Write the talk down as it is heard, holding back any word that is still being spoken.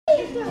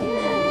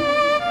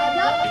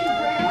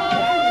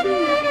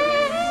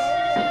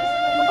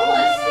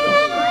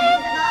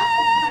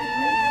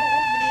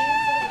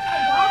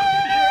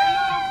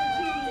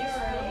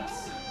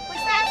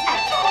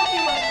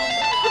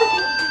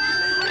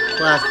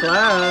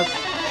Class.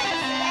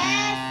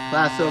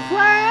 Class, so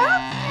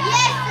class.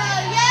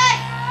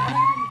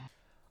 Yes.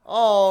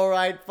 All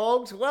right,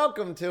 folks,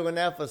 welcome to an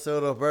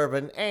episode of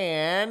Bourbon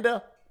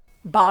and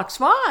Box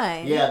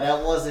wine. Yeah,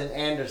 that wasn't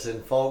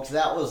Anderson, folks.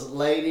 That was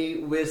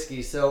Lady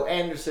Whiskey. So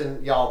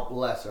Anderson, y'all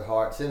bless her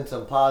heart, send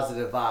some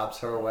positive vibes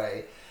her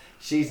way.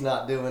 She's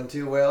not doing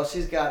too well.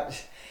 She's a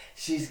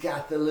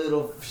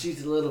little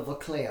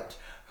verklempt.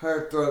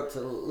 Her throat's a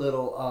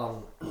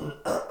little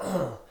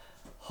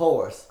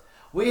hoarse.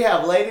 We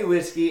have Lady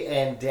Whiskey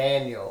and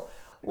Daniel.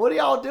 What are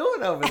y'all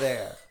doing over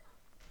there?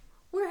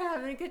 We're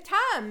having a good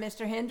time,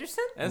 Mr.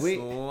 Henderson. It's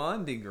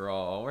Lundy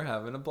Girl. We're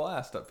having a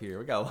blast up here.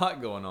 We got a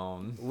lot going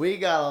on. We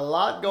got a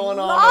lot going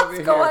on Lots over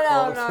here, going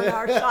on folks.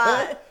 our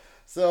side.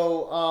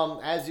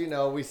 So, as you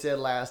know, we said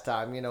last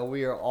time,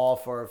 we are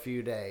off for a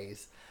few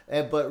days.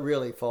 But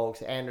really,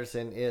 folks,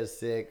 Anderson is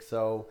sick.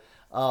 So,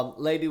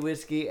 Lady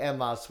Whiskey and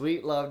my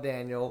sweet love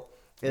Daniel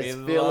is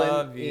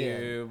filling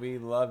in. We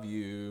love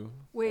you.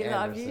 We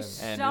love you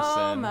Anderson.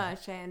 so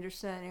much,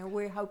 Anderson, and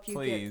we hope you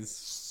get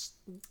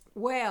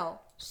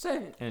well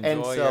soon.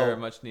 Enjoy your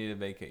much-needed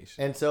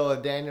vacation. And so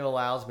if Daniel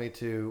allows me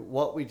to,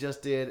 what we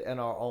just did in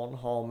our own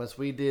home is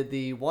we did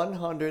the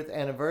 100th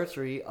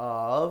anniversary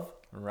of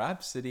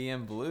Rhapsody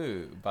in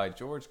Blue by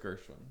George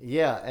Gershwin.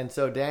 Yeah, and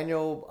so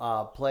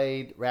Daniel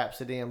played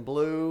Rhapsody in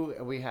Blue,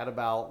 and we had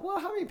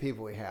how many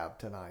people we have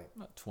tonight?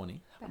 About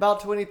 20. About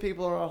 20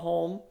 people in our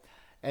home.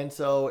 And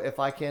so if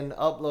I can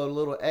upload a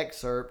little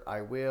excerpt,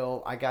 I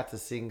will. I got to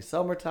sing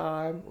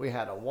Summertime. We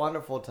had a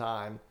wonderful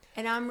time.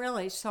 And I'm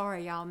really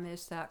sorry y'all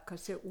missed that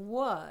because it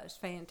was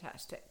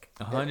fantastic.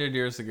 100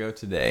 years ago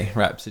today,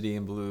 Rhapsody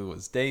in Blue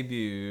was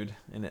debuted,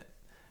 and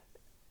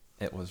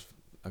it was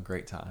a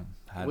great time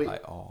had by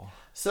all.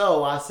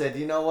 So I said,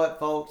 you know what,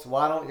 folks?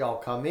 Why don't y'all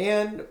come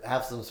in,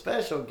 have some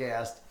special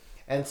guests?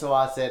 And so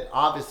I said,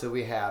 obviously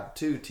we have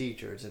two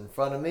teachers in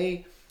front of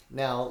me.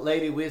 Now,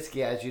 Lady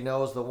Whiskey, as you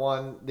know, is the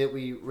one that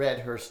we read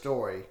her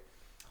story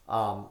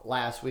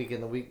last week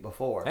and the week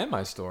before. And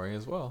my story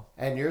as well.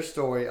 And your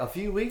story a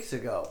few weeks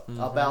ago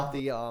about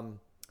the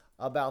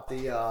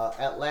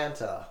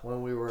Atlanta,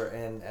 when we were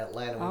in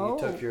Atlanta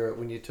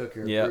when you took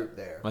your group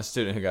there. My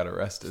student who got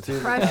arrested.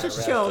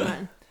 Precious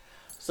children.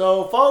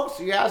 So, folks,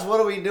 you guys, what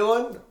are we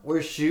doing?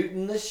 We're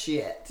shooting the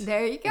shit.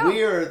 There you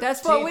go.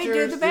 That's what we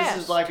do the best.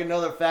 This is like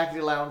another Factory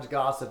Lounge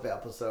gossip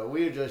episode.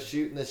 We are just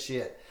shooting the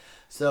shit.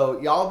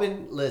 So, y'all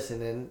been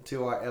listening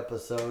to our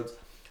episodes.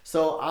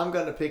 So, I'm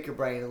going to pick your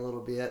brain a little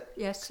bit.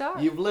 Yes, sir.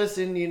 You've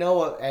listened. You know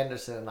what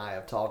Anderson and I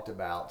have talked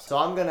about. So,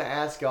 I'm going to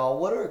ask y'all,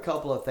 what are a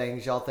couple of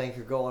things y'all think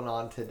are going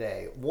on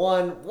today?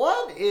 One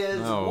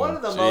is one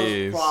of the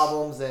most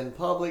problems in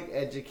public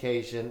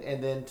education?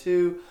 And then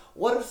two,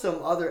 what are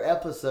some other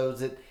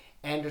episodes that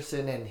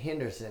Anderson and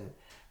Henderson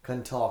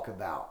can talk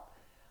about?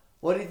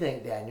 What do you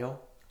think,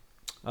 Daniel?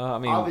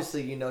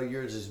 Obviously,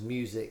 yours is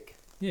music.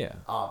 Yeah.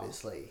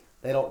 Obviously.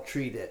 They don't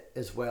treat it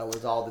as well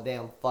as all the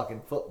damn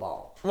fucking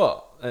football.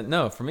 Well,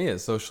 no, for me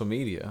it's social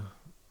media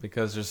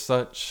because there's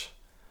such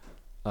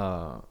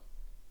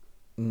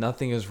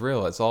nothing is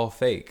real. It's all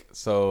fake.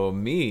 So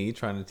me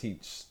trying to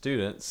teach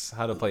students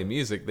how to play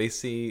music, they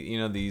see,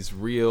 these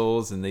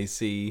reels and they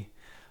see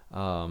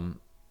all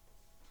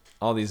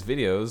these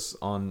videos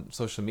on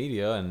social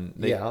media and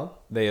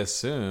they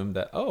assume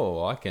that,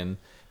 I can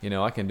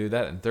do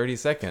that in 30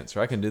 seconds or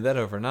I can do that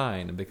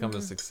overnight and become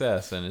a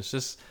success. And it's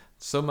just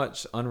so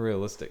much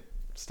unrealistic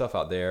stuff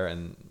out there,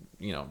 and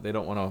they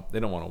don't want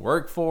to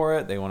work for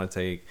it. They want to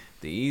take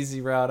the easy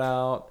route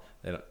out.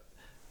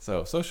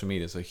 So social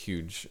media is a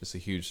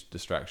huge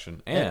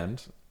distraction.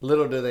 And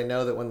little do they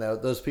know that when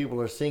those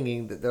people are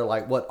singing, that they're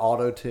like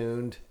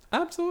auto-tuned.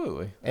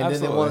 Absolutely. And then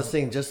they want to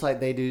sing just like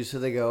they do, so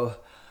they go,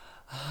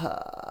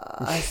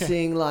 I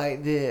sing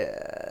like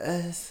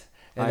this.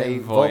 And they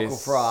vocal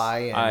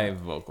fry.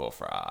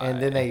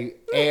 And then they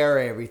air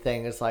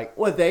everything. It's like,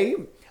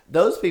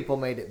 those people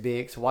made it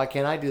big, so why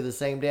can't I do the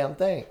same damn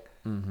thing?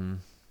 Mm-hmm.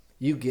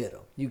 You get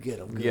them.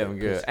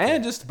 Good.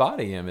 And just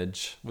body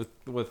image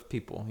with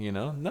people,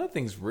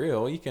 Nothing's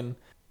real. You can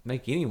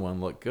make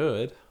anyone look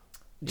good.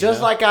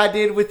 Just like I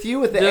did with you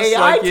with the just AI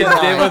like you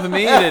did with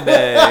me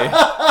today.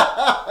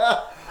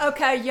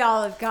 Okay,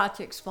 y'all have got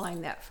to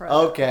explain that for us.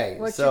 Okay.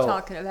 What you're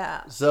talking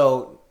about.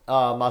 So,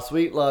 my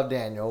sweet love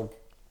Daniel,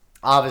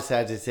 obviously,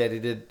 as I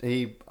said,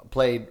 he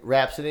played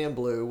Rhapsody in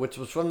Blue, which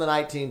was from the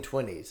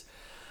 1920s.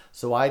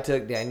 So I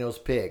took Daniel's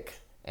pick,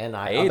 and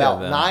about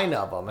 9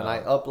 of them, and I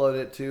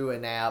uploaded it to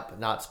an app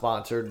not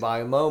sponsored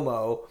by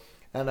Momo,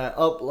 and I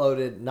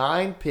uploaded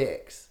 9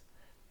 picks,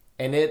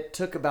 and it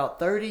took about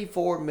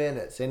 34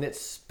 minutes, and it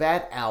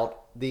spat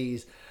out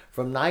these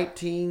from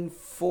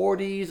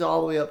 1940s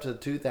all the way up to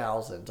the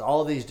 2000s,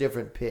 all these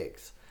different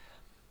picks,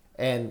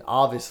 and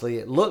obviously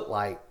it looked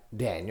like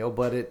Daniel,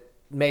 but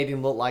made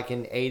him look like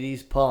an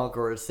 80s punk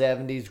or a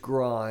 70s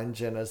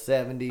grunge and a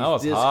 70s I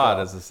was disco. hot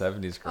as a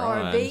 70s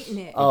grunge. Or beating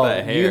it. Oh,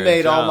 that hair, you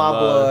made all John my Love.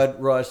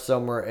 blood rush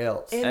somewhere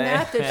else. Isn't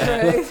that the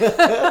truth?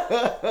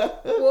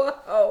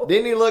 Whoa.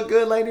 Didn't he look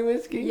good, Lady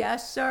Whiskey?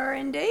 Yes, sir,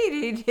 indeed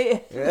he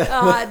did.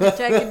 I had to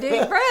take a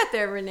deep breath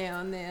every now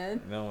and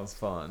then. That was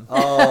fun.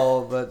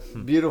 Oh,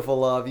 but beautiful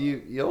love. You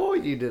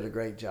did a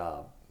great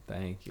job.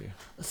 Thank you.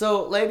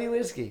 So, Lady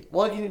Whiskey,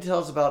 what can you tell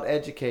us about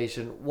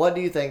education? What do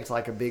you think is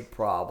like a big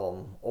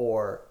problem?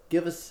 Or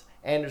give us,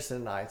 Anderson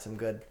and I, some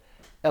good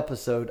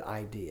episode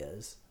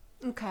ideas.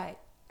 Okay,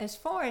 as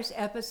far as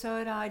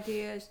episode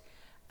ideas,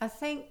 I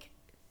think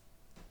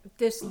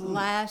this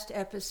last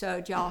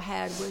episode y'all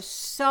had was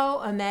so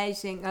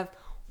amazing of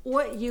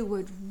what you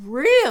would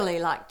really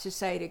like to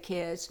say to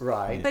kids.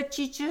 Right. But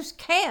you just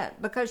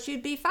can't because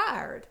you'd be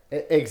fired.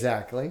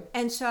 Exactly.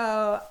 And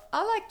so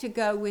I like to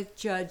go with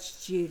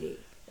Judge Judy.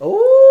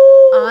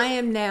 Oh. I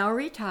am now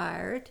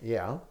retired.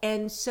 Yeah.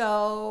 And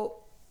so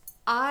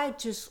I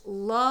just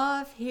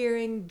love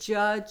hearing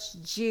Judge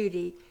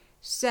Judy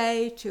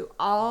say to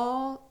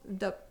all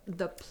the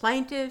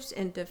plaintiffs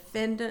and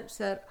defendants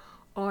that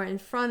are in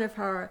front of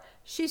her,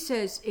 she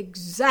says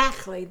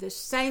exactly the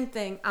same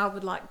thing I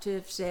would like to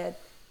have said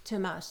to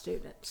my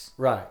students.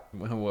 Right.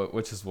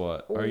 Which is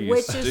what? Are you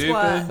Which stupid? is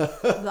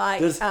what?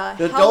 Like, Does-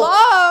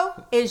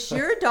 hello? Is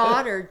your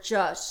daughter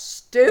just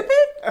stupid?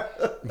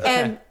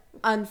 And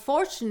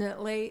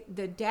unfortunately,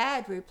 the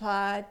dad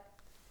replied,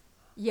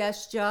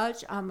 yes,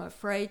 Judge, I'm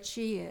afraid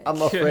she is.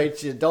 I'm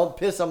afraid you don't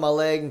piss on my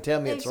leg and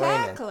tell me it's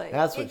Exactly. raining.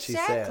 That's what she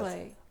says.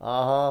 Exactly.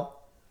 Uh-huh.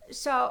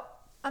 So,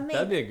 I mean,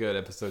 That'd be a good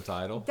episode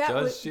title. That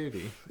Judge would-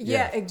 Judy.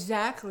 yeah,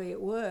 exactly, it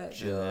would.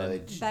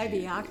 Judge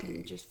Baby, I Judy.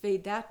 can just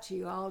feed that to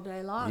you all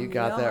day long. You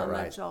got know that how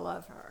right. much I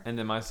love her. And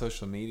then my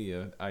social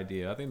media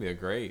idea, I think they're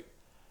great.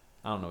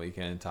 I don't know what you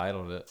can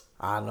entitle it.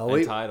 I know.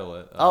 Entitle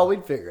it.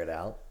 We'd figure it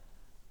out.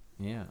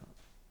 Yeah.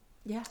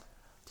 Yeah.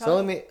 So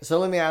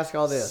let me ask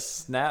all this.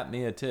 Snap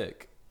me a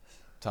tick.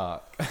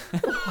 Talk.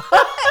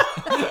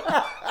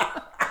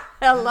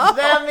 Hello.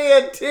 Snap me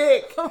a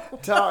tick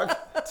tock.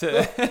 He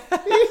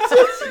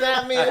said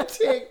snap me a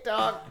tick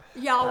tock.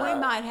 Y'all, we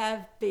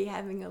might be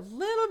having a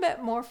little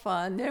bit more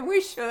fun than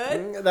we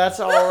should. That's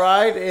all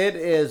right. It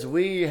is.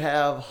 We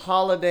have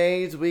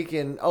holidays. We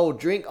can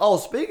drink. Oh,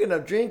 speaking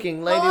of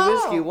drinking, Lady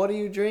Whiskey, what are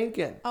you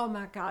drinking? Oh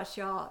my gosh,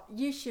 y'all.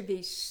 You should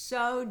be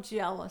so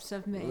jealous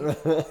of me.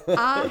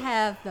 I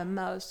have the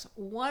most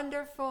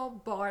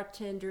wonderful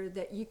bartender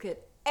that you could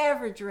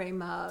ever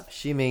dream of.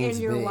 She means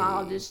in your me.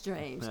 wildest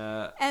dreams.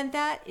 And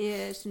that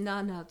is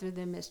none other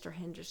than Mr.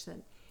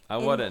 Henderson. I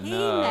And wouldn't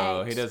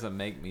know. makes- He doesn't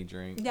make me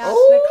drink. That's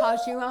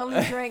because you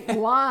only drink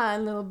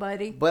wine, little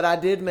buddy. But I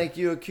did make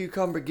you a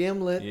cucumber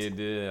gimlet. You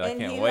did. I And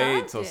can't he wait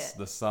loved till it.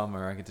 the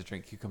summer. I get to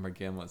drink cucumber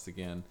gimlets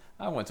again.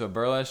 I went to a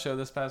burlesque show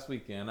this past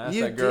weekend. I asked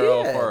You that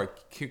girl did. for a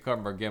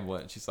cucumber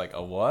gimlet. She's like,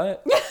 a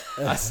what?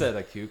 I said,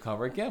 a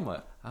cucumber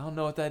gimlet. I don't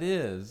know what that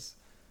is.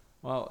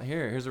 Well,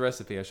 here's a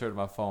recipe. I showed her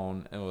my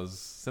phone. It was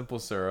simple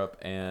syrup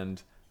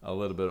and a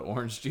little bit of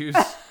orange juice.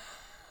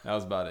 That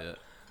was about it.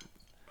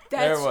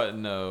 There wasn't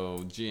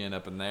no gin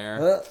up in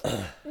there.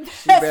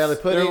 She barely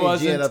put There any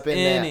wasn't gin up in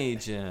any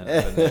gin up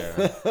in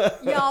there.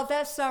 Y'all,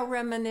 that's so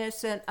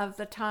reminiscent of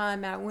the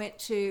time I went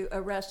to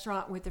a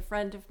restaurant with a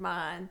friend of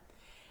mine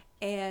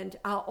and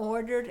I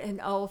ordered an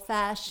old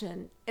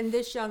fashioned. And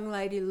this young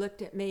lady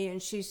looked at me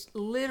and she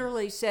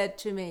literally said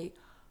to me,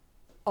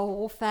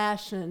 old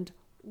fashioned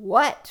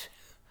what?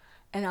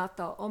 And I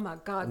thought, oh my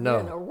God, No. we're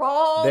in the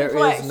wrong There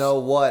place. is no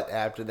what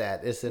after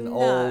that. It's an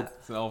old.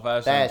 It's an old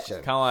fashioned. Fashion.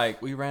 Kind of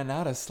like we ran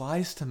out of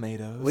sliced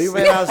tomatoes. We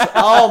ran out.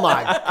 Oh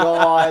my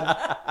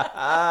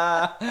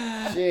God.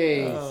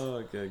 Jeez.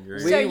 Oh, good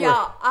grief. So,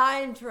 y'all,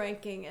 I'm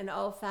drinking an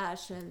old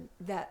fashioned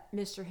that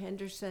Mr.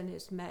 Henderson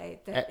has made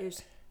that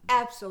is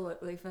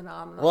absolutely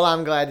phenomenal. Well,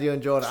 I'm glad you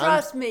enjoyed it.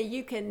 Trust me,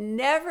 you can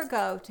never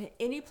go to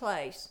any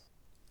place.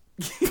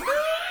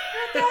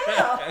 What the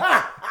hell?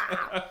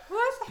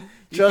 What?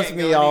 Trust can't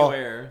me, go y'all.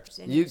 anywhere.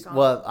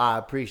 Well, I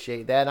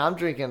appreciate that. I'm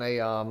drinking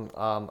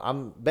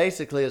I'm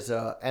basically it's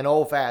an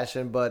old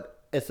fashioned, but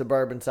it's a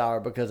bourbon sour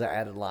because I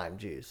added lime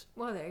juice.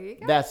 Well, there you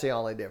go. That's the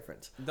only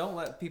difference. Don't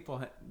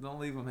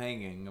leave them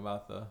hanging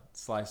about the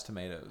sliced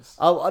tomatoes.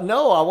 Oh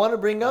no, I want to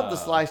bring up the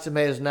sliced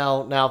tomatoes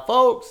now. Now,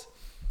 folks,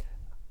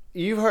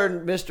 you've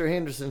heard Mr.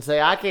 Henderson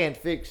say I can't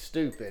fix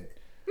stupid.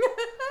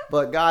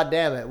 But God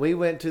damn it, we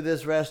went to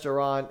this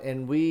restaurant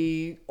and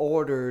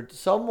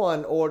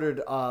someone ordered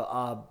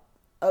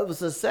it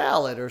was a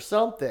salad or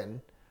something,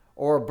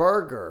 or a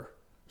burger,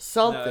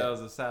 something. No, it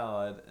was a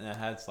salad and it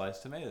had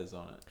sliced tomatoes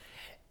on it.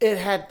 It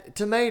had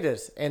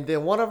tomatoes, and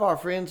then one of our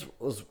friends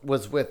was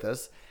with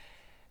us,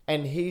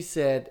 and he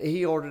said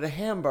he ordered a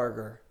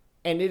hamburger,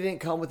 and it didn't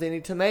come with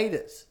any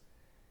tomatoes,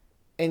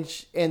 and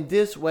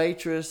this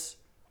waitress,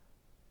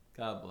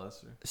 God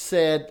bless her.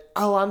 said,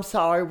 "Oh, I'm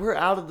sorry, we're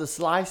out of the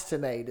sliced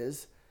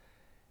tomatoes,"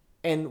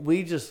 and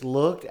we just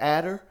looked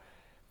at her,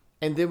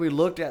 and then we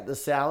looked at the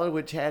salad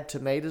which had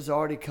tomatoes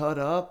already cut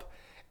up,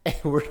 and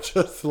we're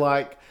just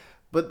like,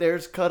 "But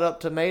there's cut up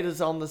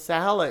tomatoes on the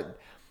salad."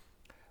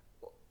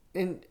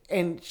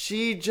 and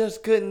she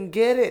just couldn't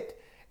get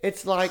it.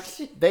 It's like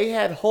they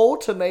had whole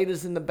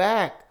tomatoes in the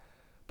back,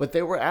 but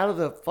they were out of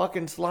the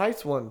fucking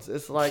sliced ones.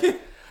 It's like,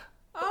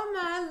 Oh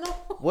my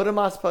Lord. what am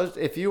I supposed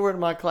to, if you were in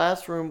my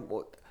classroom,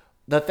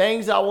 the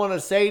things I want to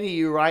say to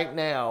you right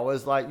now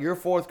is like your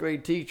fourth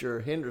grade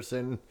teacher,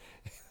 Henderson,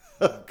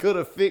 could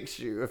have fixed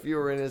you if you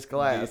were in his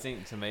class. Do you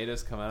think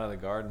tomatoes come out of the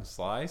garden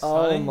sliced?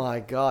 Oh honey? my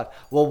God.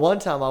 Well, one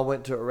time I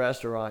went to a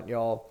restaurant,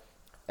 y'all,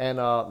 and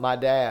my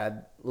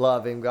dad,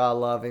 love him, God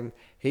love him,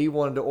 he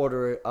wanted to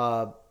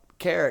order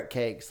carrot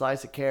cake,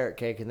 slice of carrot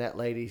cake, and that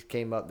lady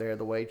came up there,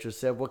 the waitress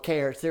said, well,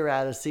 carrots, they're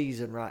out of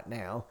season right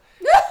now.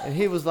 And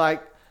he was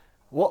like,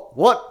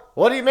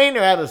 what do you mean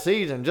they're out of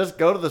season? Just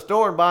go to the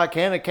store and buy a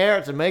can of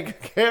carrots and make a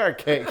carrot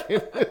cake.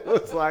 It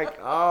was like,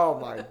 oh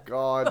my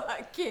God.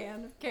 A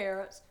can of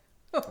carrots.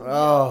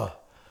 Oh,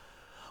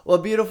 well,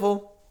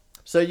 beautiful.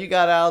 So you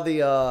got out of the,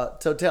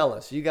 so tell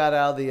us, you got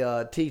out of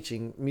the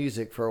teaching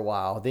music for a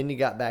while. Then you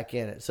got back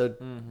in it. So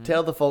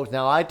tell the folks,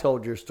 now I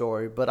told your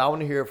story, but I want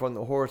to hear it from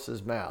the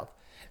horse's mouth.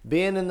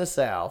 Being in the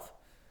South,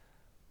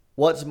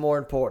 what's more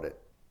important?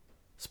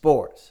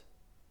 Sports.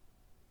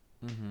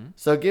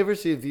 So give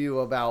us your view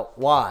about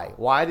why.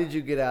 Why did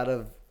you get out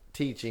of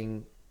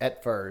teaching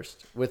at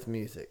first with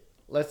music?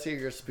 Let's hear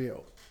your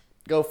spiel.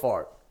 Go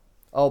for it.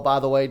 Oh,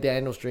 by the way,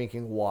 Daniel's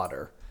drinking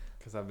water.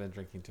 Because I've been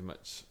drinking too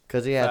much.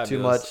 Because he had too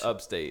much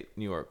upstate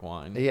New York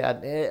wine. He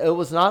had, it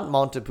was not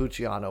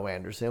Montepulciano,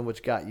 Anderson,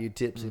 which got you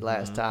tipsy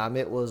last time.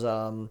 It was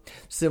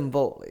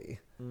Simvoli.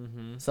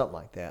 Something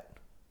like that.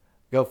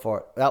 Go for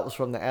it. That was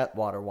from the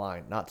Atwater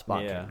wine, not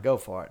Spotkin. Yeah. Go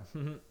for it.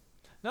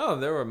 No,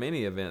 there were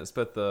many events,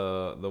 but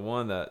the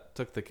one that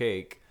took the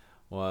cake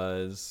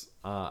was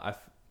I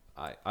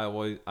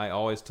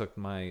always took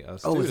my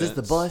students. Oh, is this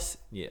the bus?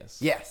 Yes.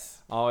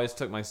 Yes. I always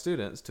took my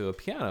students to a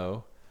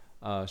piano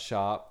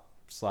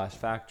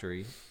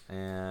shop/factory,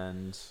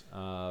 and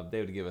they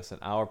would give us an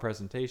hour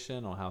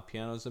presentation on how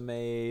pianos are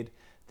made.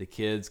 The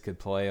kids could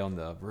play on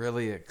the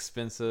really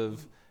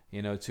expensive,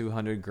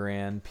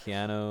 $200,000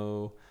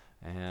 piano,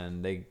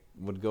 and they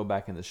would go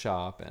back in the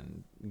shop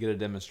and get a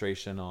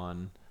demonstration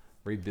on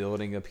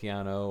rebuilding a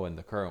piano and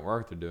the current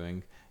work they're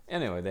doing.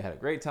 Anyway, they had a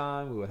great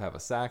time. We would have a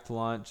sacked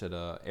lunch at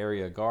a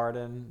area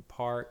garden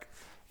park,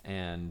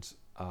 and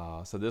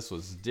so this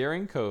was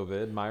during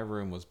COVID. My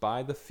room was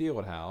by the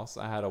field house.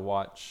 I had to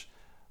watch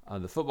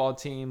the football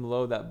team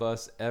load that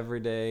bus every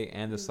day,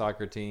 and the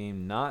soccer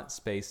team, not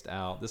spaced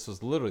out. This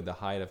was literally the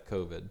height of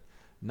COVID,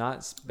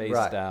 not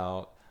spaced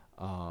out.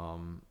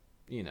 Some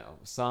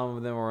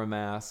of them were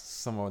masks,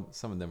 some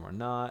of them were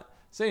not.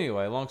 So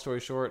anyway, long story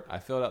short, I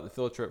filled out the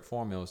field trip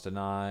form. It was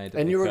denied.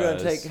 And you were going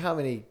to take how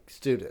many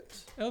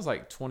students? It was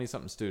like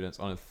 20-something students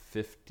on a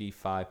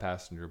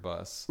 55-passenger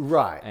bus.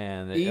 Right.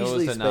 And Easily it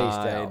was spaced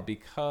denied out.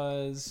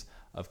 because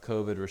of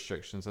COVID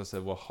restrictions. I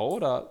said, well,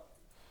 hold up.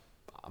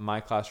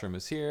 My classroom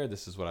is here.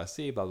 This is what I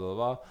see, blah, blah,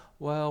 blah.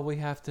 Well, we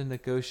have to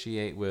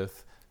negotiate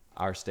with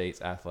our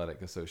state's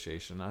athletic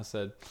association. I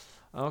said,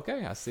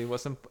 okay, I see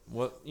what's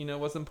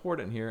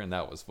important here, and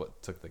that was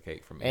what took the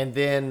cake for me. And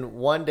then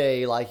one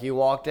day, like, you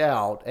walked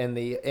out, and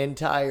the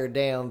entire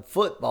damn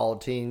football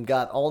team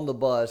got on the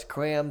bus,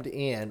 crammed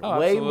in,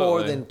 way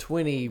more than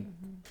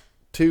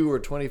 22 or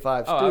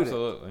 25 students.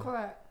 Absolutely.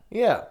 Correct.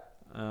 Yeah.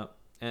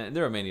 And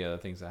there were many other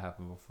things that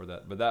happened before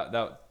that, but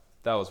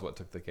that was what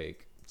took the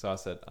cake. So I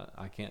said,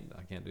 I can't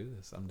do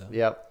this. I'm done.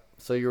 Yep.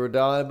 So you were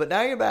done, but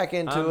now you're back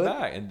into I'm it.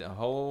 back in a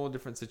whole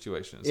different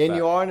situation. And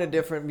you are in a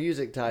different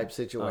music type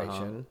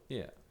situation.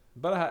 Yeah,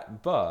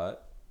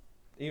 but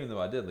even though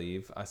I did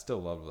leave, I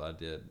still loved what I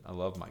did. I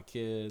love my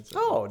kids.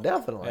 Oh,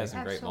 definitely. I had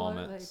some great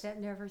moments.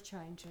 That never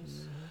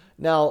changes.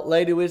 Now,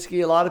 Lady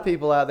Whiskey, a lot of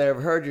people out there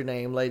have heard your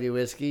name, Lady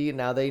Whiskey.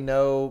 Now they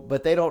know,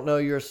 but they don't know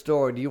your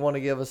story. Do you want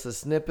to give us a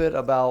snippet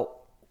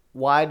about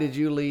why did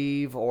you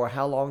leave or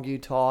how long you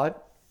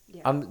taught?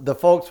 Yeah. I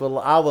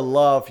would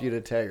love for you to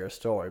tell your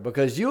story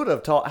because you would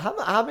have taught.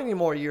 How many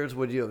more years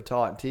would you have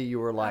taught until you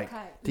were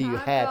till you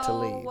had to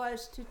leave? My goal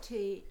was to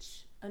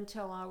teach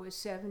until I was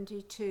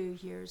 72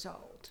 years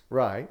old.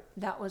 Right.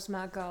 That was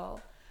my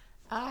goal.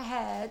 I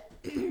had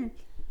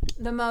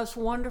the most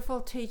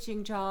wonderful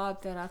teaching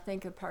job that I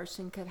think a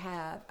person could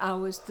have. I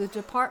was the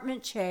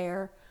department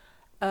chair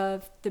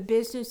of the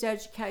business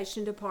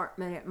education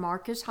department at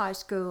Marcus High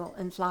School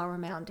in Flower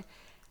Mound,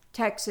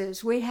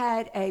 Texas. We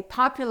had a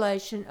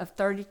population of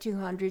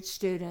 3,200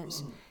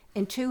 students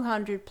and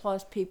 200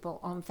 plus people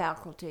on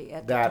faculty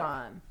at the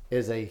time. That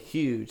is a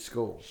huge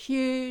school.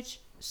 Huge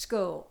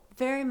school.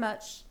 Very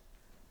much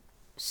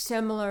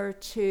similar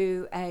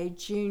to a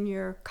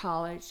junior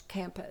college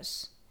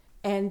campus.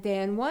 And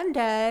then one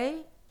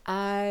day,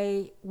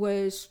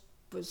 was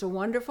a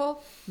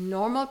wonderful,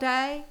 normal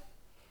day.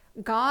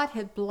 God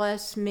had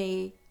blessed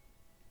me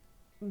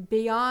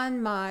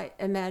beyond my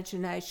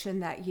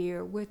imagination that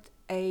year with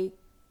a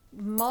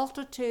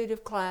multitude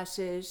of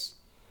classes.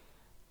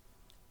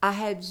 I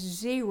had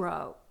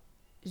zero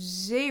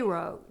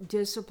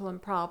discipline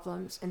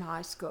problems in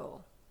high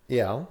school.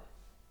 Yeah.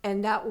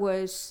 And that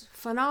was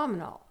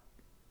phenomenal.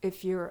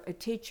 if you're a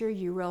teacher,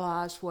 you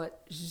realize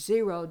what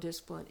 0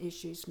 discipline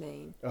issues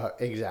mean.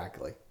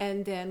 Exactly.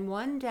 And then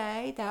one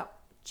day, that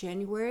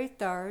January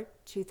 3rd,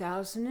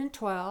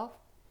 2012,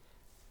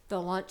 the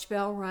lunch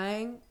bell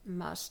rang.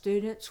 My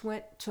students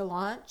went to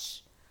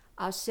lunch.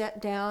 I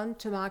sat down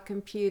to my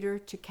computer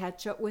to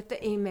catch up with the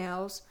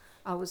emails.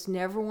 I was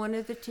never one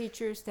of the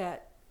teachers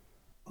that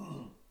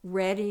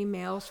read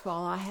emails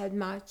while I had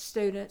my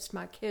students.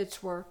 My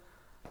kids were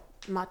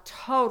my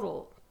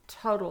total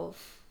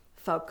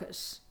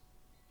focus.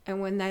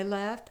 And when they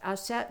left, I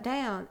sat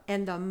down,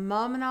 and the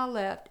moment I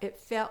left, it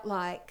felt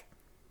like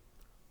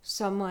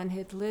someone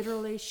had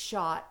literally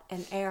shot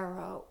an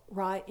arrow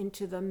right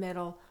into the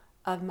middle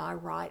of my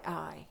right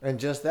eye. And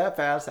just that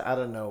fast, out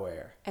of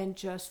nowhere. And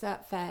just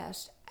that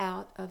fast,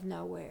 out of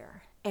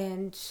nowhere.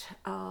 And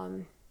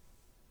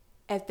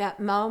at that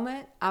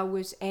moment, I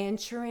was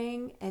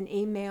answering an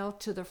email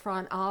to the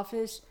front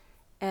office,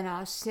 and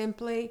I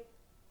simply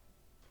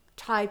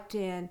typed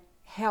in,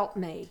 "Help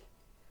me."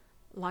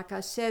 Like I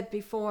said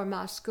before,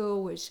 my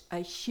school was a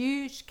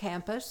huge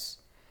campus.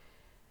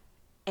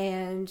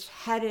 And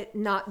had it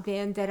not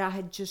been that I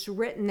had just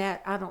written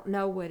that, I don't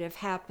know what would have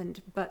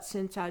happened. But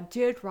since I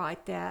did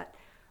write that,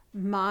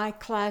 my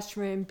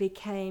classroom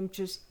became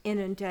just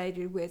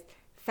inundated with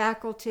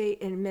faculty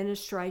and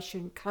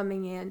administration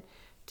coming in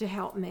to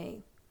help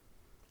me.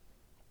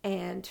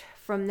 And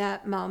from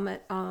that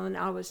moment on,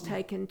 I was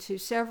taken to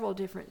several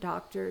different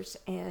doctors,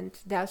 and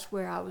that's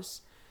where I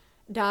was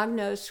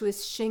diagnosed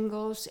with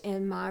shingles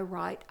in my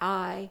right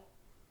eye.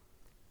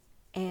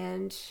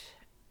 And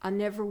I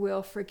never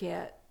will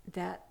forget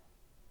that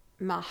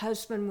my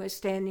husband was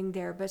standing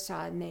there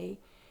beside me,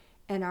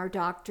 and our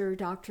doctor,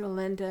 Dr.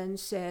 Linden,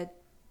 said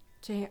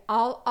to him,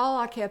 all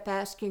I kept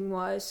asking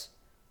was,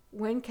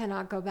 when can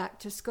I go back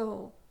to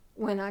school?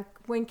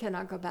 When can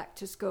I go back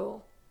to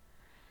school?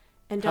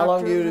 And How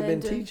long Dr. you have been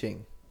Linden,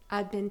 teaching?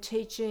 I'd been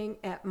teaching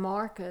at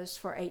Marcus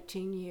for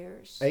 18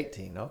 years.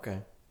 18,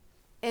 okay.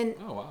 And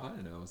Oh, wow, I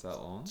didn't know it was that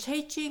long.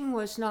 teaching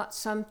was not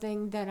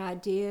something that I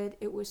did.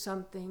 It was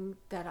something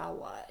that I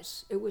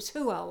was. It was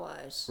who I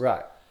was.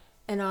 Right.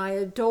 And I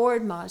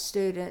adored my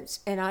students,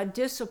 and I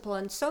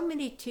disciplined. So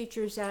many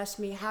teachers ask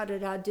me, how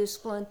did I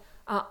discipline?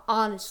 I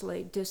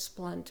honestly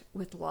disciplined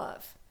with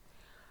love.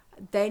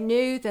 They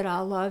knew that I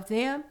loved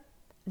them.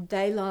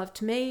 They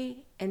loved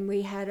me, and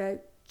we had a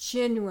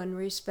genuine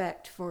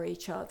respect for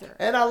each other.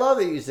 And I love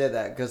that you said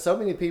that, because so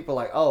many people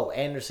are like, oh,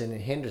 Anderson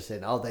and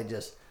Henderson, oh, they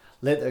just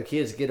let their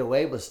kids get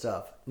away with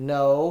stuff.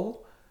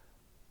 No,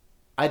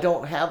 I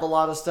don't have a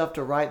lot of stuff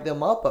to write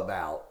them up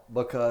about,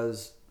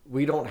 because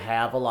we don't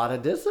have a lot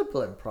of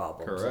discipline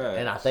problems. Correct.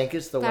 And I think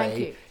it's the Thank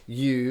way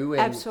you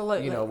and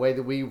Absolutely. way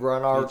that we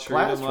run our You treat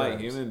them classrooms. like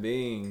human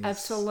beings.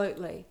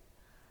 Absolutely.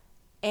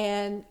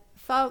 And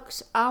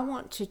folks, I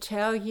want to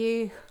tell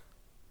you,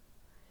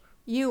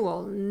 you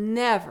will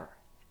never,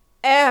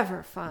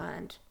 ever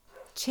find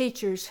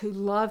teachers who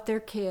love their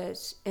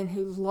kids and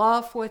who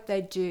love what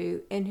they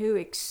do and who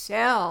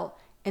excel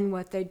in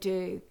what they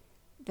do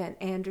than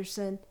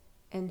Anderson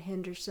and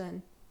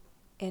Henderson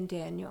and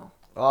Daniel.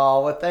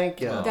 Oh, well, thank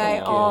you. Oh, They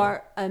thank you.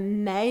 are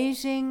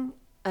amazing,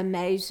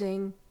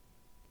 amazing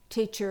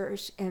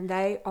teachers, and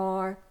they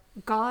are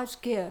God's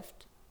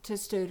gift to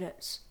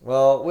students.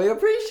 Well, we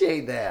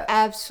appreciate that.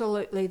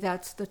 Absolutely,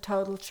 that's the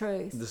total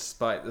truth.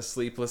 Despite the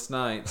sleepless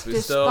nights, we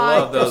Despite still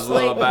love the those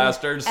little sleep-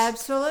 bastards.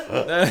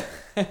 Absolutely.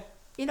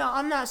 You know,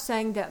 I'm not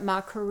saying that my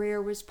career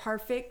was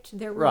perfect.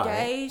 There were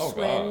Right. days Oh,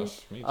 when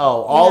gosh. Me too.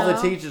 Oh, all You the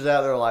know? teachers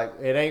out there are like,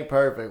 it ain't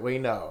perfect. We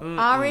know.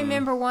 I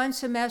remember one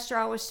semester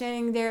I was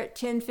standing there at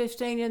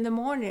 10:15 in the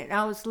morning, and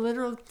I was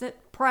literally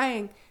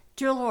praying,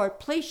 "Dear Lord,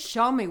 please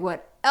show me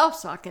what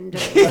else I can do."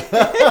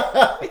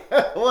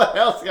 What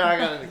else can I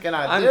do?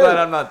 I'm glad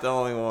I'm not the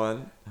only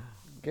one.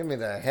 Get me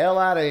the hell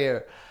out of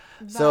here.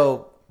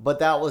 But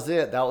that was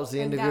it. That was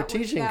the end of your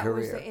teaching that career.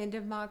 was the end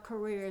of my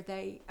career.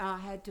 I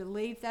had to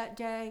leave that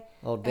day.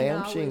 Oh, damn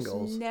and I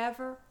shingles. was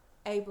never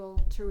able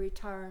to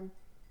return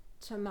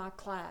to my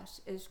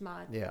class as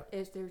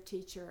their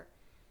teacher.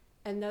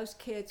 And those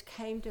kids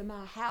came to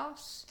my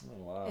house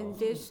and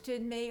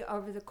visited me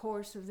over the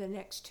course of the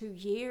next 2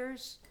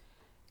 years.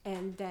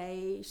 And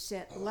they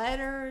sent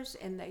letters,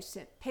 and they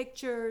sent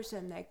pictures,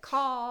 and they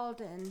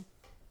called. And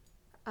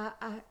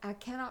I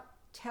cannot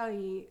tell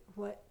you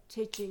what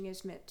teaching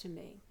has meant to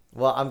me.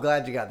 Well, I'm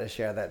glad you got to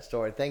share that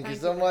story. Thank you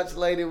so you. much,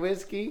 Lady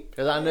Whiskey.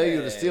 Because I know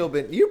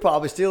you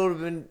probably still would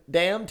have been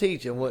damn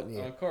teaching, wouldn't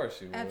you? Of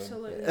course you would.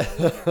 Absolutely. I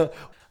would have.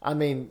 I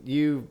mean,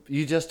 you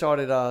just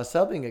started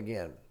subbing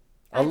again.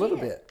 A little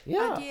did. bit.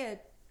 Yeah. I did.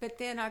 But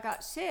then I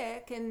got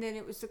sick, and then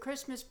it was the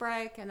Christmas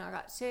break, and I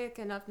got sick,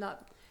 and I've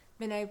not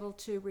been able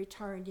to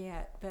return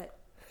yet. But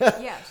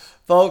yes.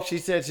 Folks, she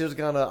said she was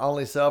going to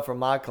only sub for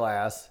my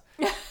class.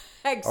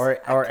 Exactly.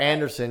 Or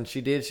Anderson.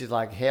 She did. She's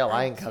like, hell,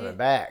 I ain't coming did.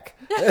 back.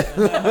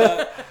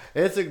 I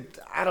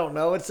don't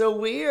know. It's so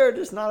weird.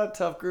 It's not a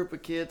tough group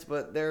of kids,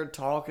 but they're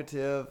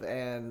talkative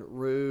and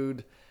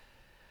rude.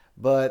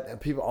 But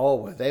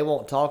people, they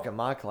won't talk in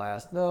my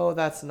class. No,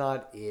 that's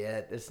not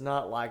it. It's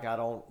not like I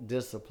don't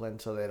discipline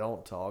so they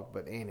don't talk.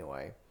 But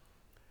anyway.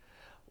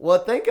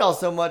 Well, thank y'all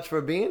so much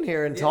for being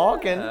here and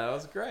talking. That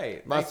was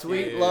great. My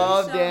sweet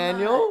love, so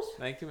Daniel. much.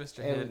 Thank you,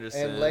 Mr.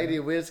 Henderson. And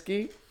Lady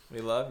Whiskey. We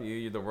love you.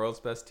 You're the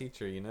world's best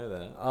teacher. You know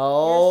that.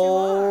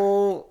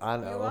 Oh, Yes, you are. I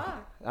know. You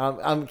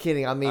are. I'm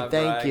kidding. I mean, I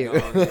thank brag you. on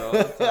you all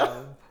the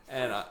time.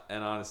 And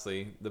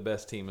honestly, the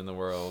best team in the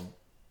world.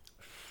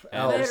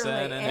 Anderson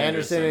Literally, and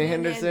Anderson and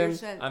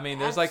Henderson. I mean,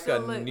 there's like a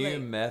Absolutely. new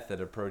method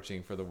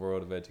approaching for the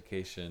world of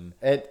education.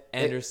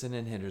 Anderson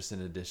and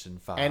Henderson edition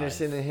 5.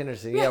 Anderson and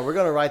Henderson. Yeah, we're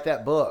gonna write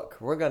that book.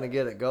 We're gonna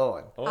get it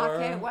going. Or, I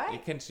can't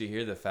wait. Can't you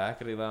hear the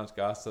faculty lounge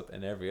gossip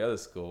in every other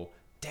school?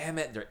 Damn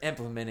it, they're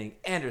implementing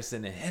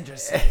Anderson and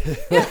Henderson.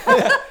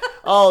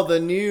 Oh, the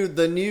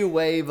new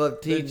wave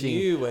of teaching.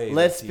 new wave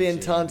Let's of spend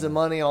teaching. tons of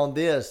money on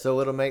this so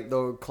it'll make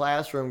the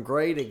classroom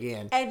great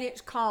again. And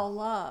it's called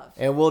love.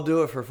 And we'll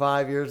do it for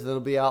 5 years and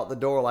it'll be out the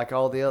door like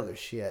all the other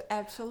shit.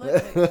 Absolutely.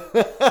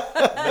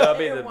 That'll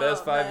be the It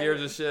best will, 5 baby. year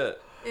of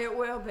shit. It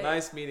will be.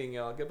 Nice meeting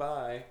y'all.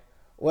 Goodbye.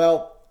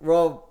 Well,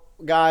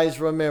 guys,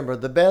 remember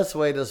the best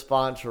way to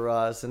sponsor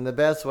us and the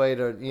best way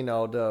to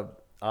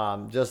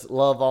just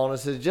love on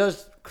us is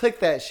just click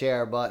that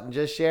share button.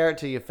 Just share it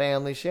to your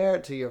family, share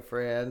it to your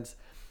friends.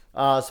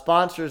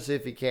 Sponsor us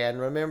if you can.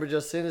 Remember,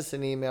 just send us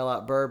an email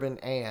at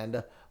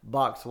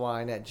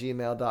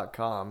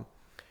bourbonandboxwine@gmail.com.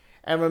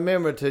 And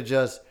remember to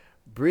just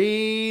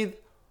breathe,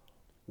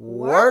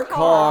 work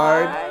hard,